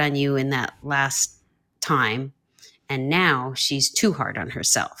so hard on you in that last time. And now she's too hard on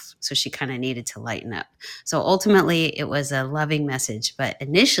herself. So she kind of needed to lighten up. So ultimately, it was a loving message. But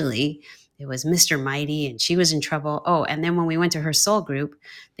initially, it was Mr. Mighty and she was in trouble. Oh, and then when we went to her soul group,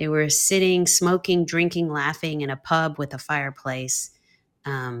 they were sitting, smoking, drinking, laughing in a pub with a fireplace.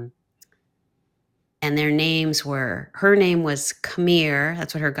 And her name was Camille.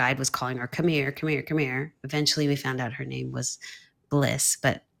 That's what her guide was calling her. Camille, Camille, Camille. Eventually we found out her name was Bliss,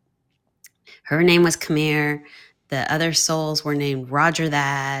 but her name was Camille. The other souls were named Roger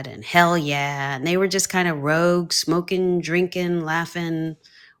That and Hell Yeah. And they were just kind of rogue, smoking, drinking, laughing,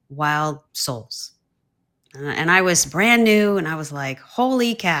 wild souls. And I was brand new and I was like,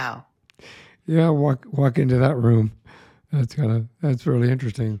 holy cow. Yeah, walk into that room. That's really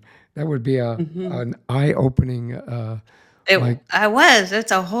interesting. That would be an eye-opening.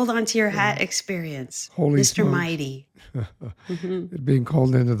 It's a hold on to your hat experience. Holy Mr. smokes. Mighty. Being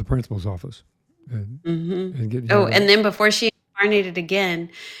called into the principal's office. And getting and then before she incarnated again,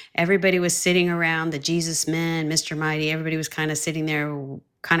 everybody was sitting around the Jesus men, Mr. Mighty. Everybody was kind of sitting there,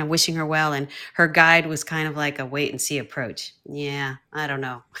 kind of wishing her well. And her guide was kind of like a wait and see approach. Yeah, I don't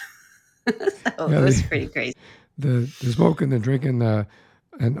know. It was pretty crazy. The smoking, the drinking,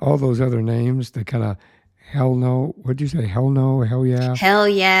 and all those other names, the kind of hell no. What'd you say? Hell no, hell yeah. Hell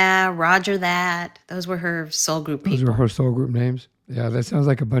yeah, Roger That. Those were her soul group people. Those were her soul group names. Yeah, that sounds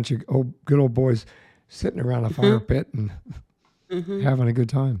like a bunch of good old boys sitting around a fire pit and having a good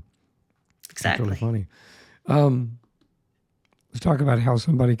time. Exactly. That's really funny. Let's talk about how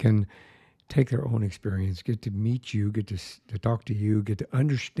somebody can take their own experience, get to meet you, get to talk to you, get to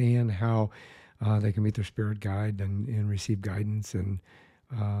understand how they can meet their spirit guide and receive guidance and,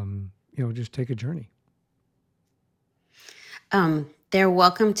 just take a journey. They're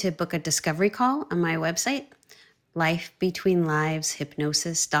welcome to book a discovery call on my website,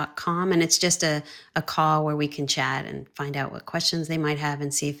 lifebetweenliveshypnosis.com. And it's just a call where we can chat and find out what questions they might have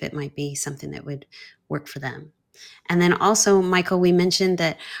and see if it might be something that would work for them. And then also, Michael, we mentioned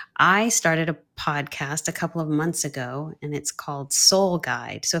that I started a podcast a couple of months ago, and it's called Soul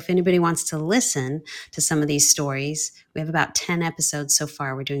Guide. So if anybody wants to listen to some of these stories, we have about 10 episodes so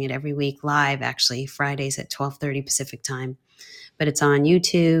far. We're doing it every week live, actually, Fridays at 12:30 Pacific time. But it's on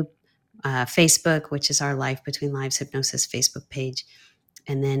YouTube, Facebook, which is our Life Between Lives Hypnosis Facebook page.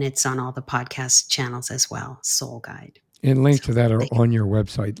 And then it's on all the podcast channels as well, Soul Guide. And links to that are on your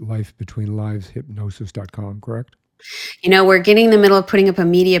website, lifebetweenliveshypnosis.com, correct? We're getting in the middle of putting up a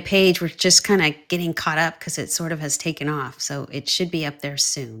media page. We're just kind of getting caught up because it sort of has taken off. So it should be up there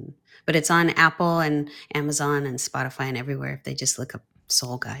soon. But it's on Apple and Amazon and Spotify and everywhere if they just look up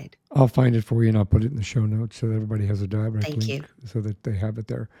Soul Guide. I'll find it for you and I'll put it in the show notes so that everybody has a direct Thank link so that they have it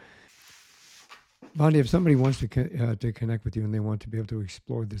there. Vondi, if somebody wants to connect with you and they want to be able to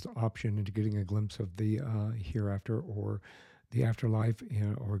explore this option into getting a glimpse of the hereafter or the afterlife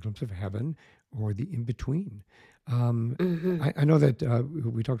or a glimpse of heaven or the in-between, I know that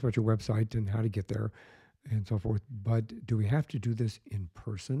we talked about your website and how to get there and so forth, but do we have to do this in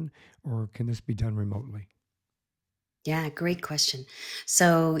person or can this be done remotely? Yeah, great question.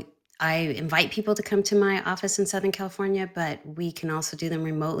 So I invite people to come to my office in Southern California, but we can also do them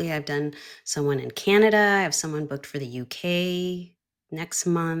remotely. I've done someone in Canada. I have someone booked for the UK next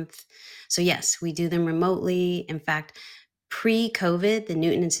month. So yes, we do them remotely. In fact, pre-COVID, the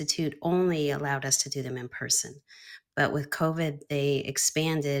Newton Institute only allowed us to do them in person. But with COVID, they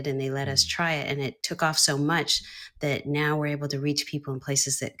expanded and they let us try it. And it took off so much that now we're able to reach people in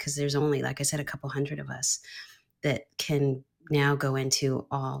places because there's only, like I said, a couple hundred of us that can now go into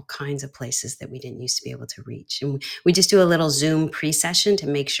all kinds of places that we didn't used to be able to reach. And we just do a little Zoom pre-session to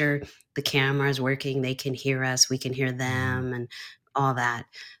make sure the camera is working, they can hear us, we can hear them and all that.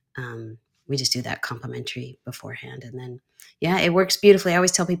 we just do that complimentary beforehand. And then, yeah, it works beautifully. I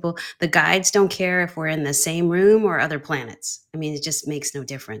always tell people the guides don't care if we're in the same room or other planets. I mean, it just makes no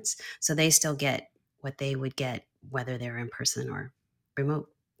difference. So they still get what they would get, whether they're in person or remote.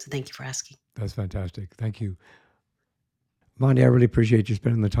 So thank you for asking. That's fantastic. Thank you. Vondi, I really appreciate you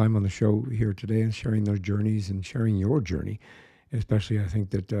spending the time on the show here today and sharing those journeys and sharing your journey. Especially, I think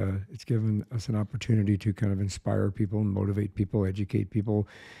that it's given us an opportunity to kind of inspire people, motivate people, educate people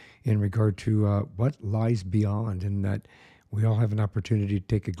in regard to what lies beyond, and that we all have an opportunity to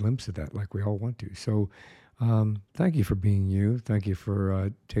take a glimpse of that like we all want to. So thank you for being you. Thank you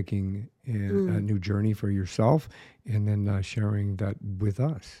for taking a new journey for yourself and then sharing that with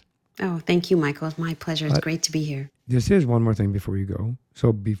us. Oh, thank you, Michael. It's my pleasure. It's great to be here. This is one more thing before you go.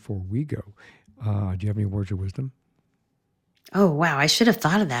 So before we go, do you have any words of wisdom? Oh, wow. I should have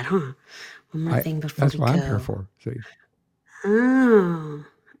thought of that, huh? One more thing before we go. That's what I'm here for. See? Oh,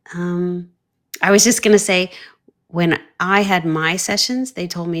 I was just going to say, when I had my sessions, they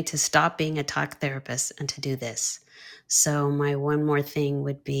told me to stop being a talk therapist and to do this. So my one more thing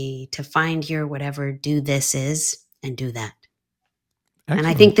would be to find your whatever do this is and do that. Excellent. And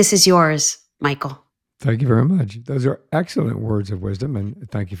I think this is yours, Michael. Thank you very much. Those are excellent words of wisdom, and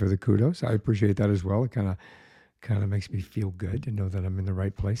thank you for the kudos. I appreciate that as well. It kind of makes me feel good to know that I'm in the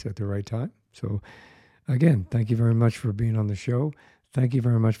right place at the right time. So again, thank you very much for being on the show. Thank you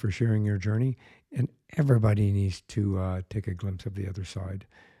very much for sharing your journey. And everybody needs to take a glimpse of the other side.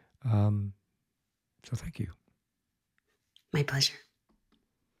 So thank you. My pleasure.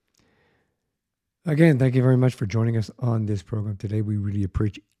 Again, thank you very much for joining us on this program today. We really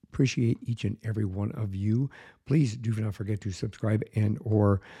appreciate each and every one of you. Please do not forget to subscribe and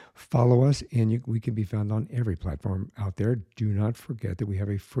or follow us. And we can be found on every platform out there. Do not forget that we have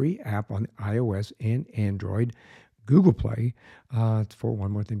a free app on iOS and Android, Google Play. It's for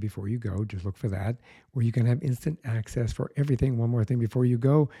One More Thing Before You Go. Just look for that, where you can have instant access for everything. One More Thing Before You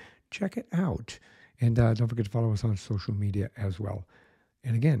Go. Check it out. And don't forget to follow us on social media as well.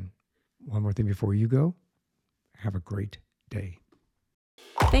 And again, one more thing before you go. Have a great day.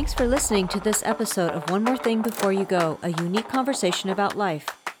 Thanks for listening to this episode of One More Thing Before You Go, a unique conversation about life.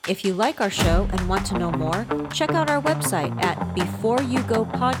 If you like our show and want to know more, check out our website at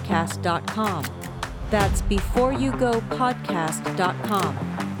beforeyougopodcast.com. That's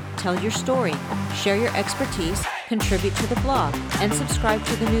beforeyougopodcast.com. Tell your story, share your expertise, contribute to the blog, and subscribe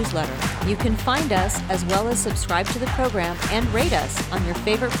to the newsletter. You can find us as well as subscribe to the program and rate us on your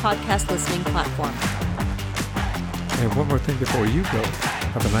favorite podcast listening platform. And one more thing before you go.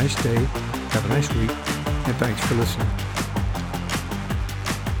 Have a nice day, have a nice week, and thanks for listening.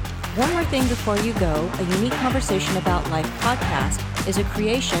 One More Thing Before You Go, a unique conversation about life podcast, is a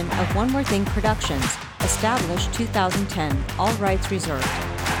creation of One More Thing Productions, established 2010, all rights reserved.